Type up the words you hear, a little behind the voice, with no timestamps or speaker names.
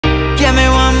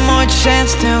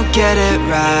chance to get it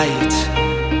right.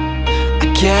 I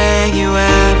gave you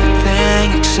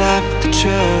everything except the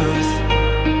truth.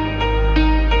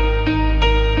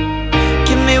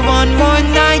 Give me one more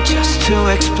night just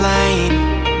to explain.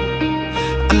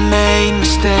 I made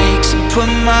mistakes and put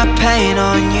my pain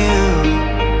on you.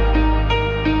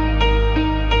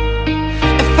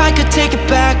 If I could take it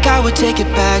back, I would take it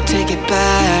back, take it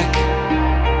back.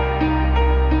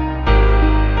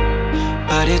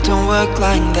 But it don't work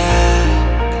like that.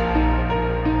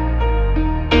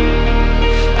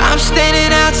 I'm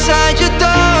standing outside your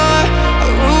door. I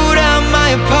wrote out my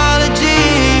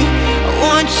apology. I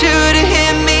want you to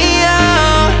hear me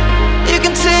out. You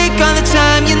can take all the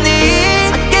time you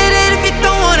need. I get it if you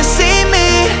don't wanna see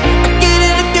me. I get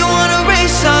it if you wanna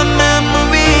erase our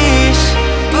memories.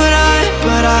 But I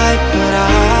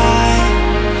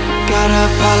gotta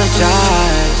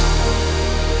apologize.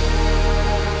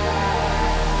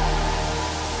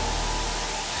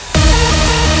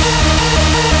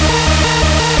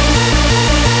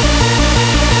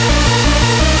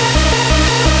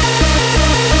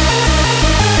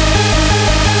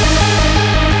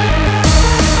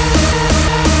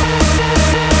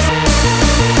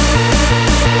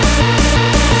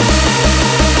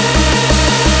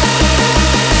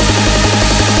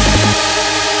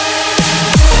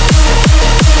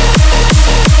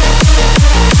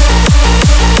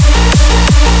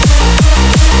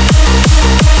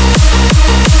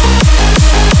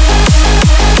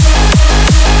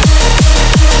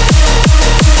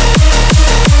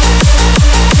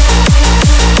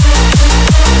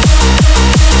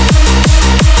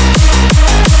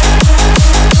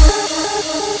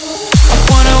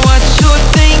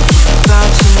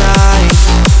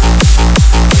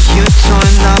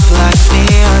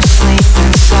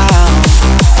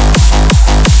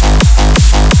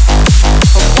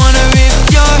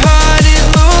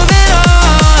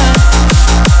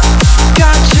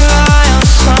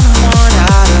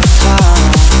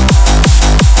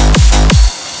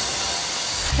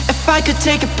 If I could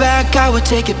take it back, I would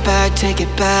take it back, take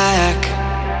it back.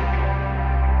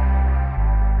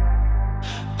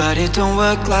 But it don't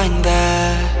work like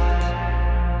that.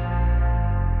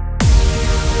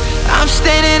 I'm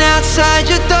standing outside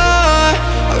your door.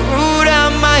 I wrote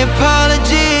out my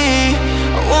apology.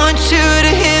 I want you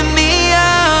to hear me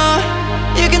out.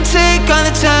 You can take all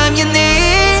the time you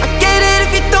need. I get it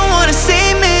if you don't wanna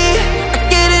see me. I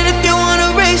get it if you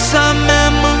wanna erase our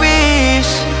memories.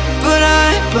 But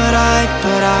I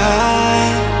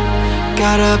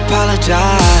gotta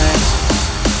apologize.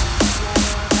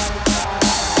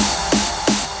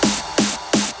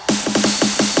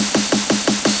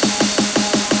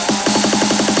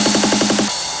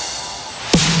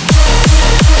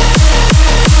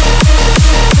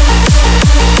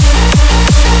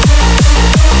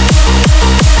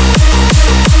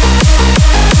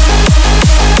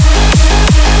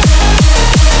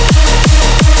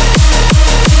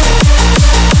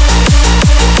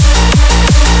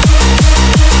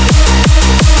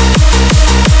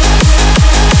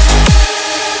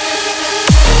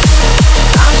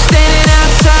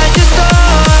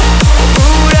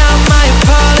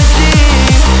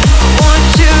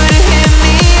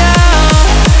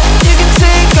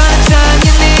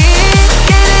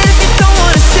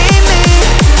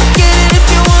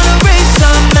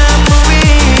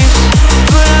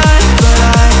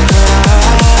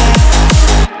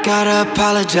 Gotta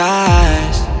apologize.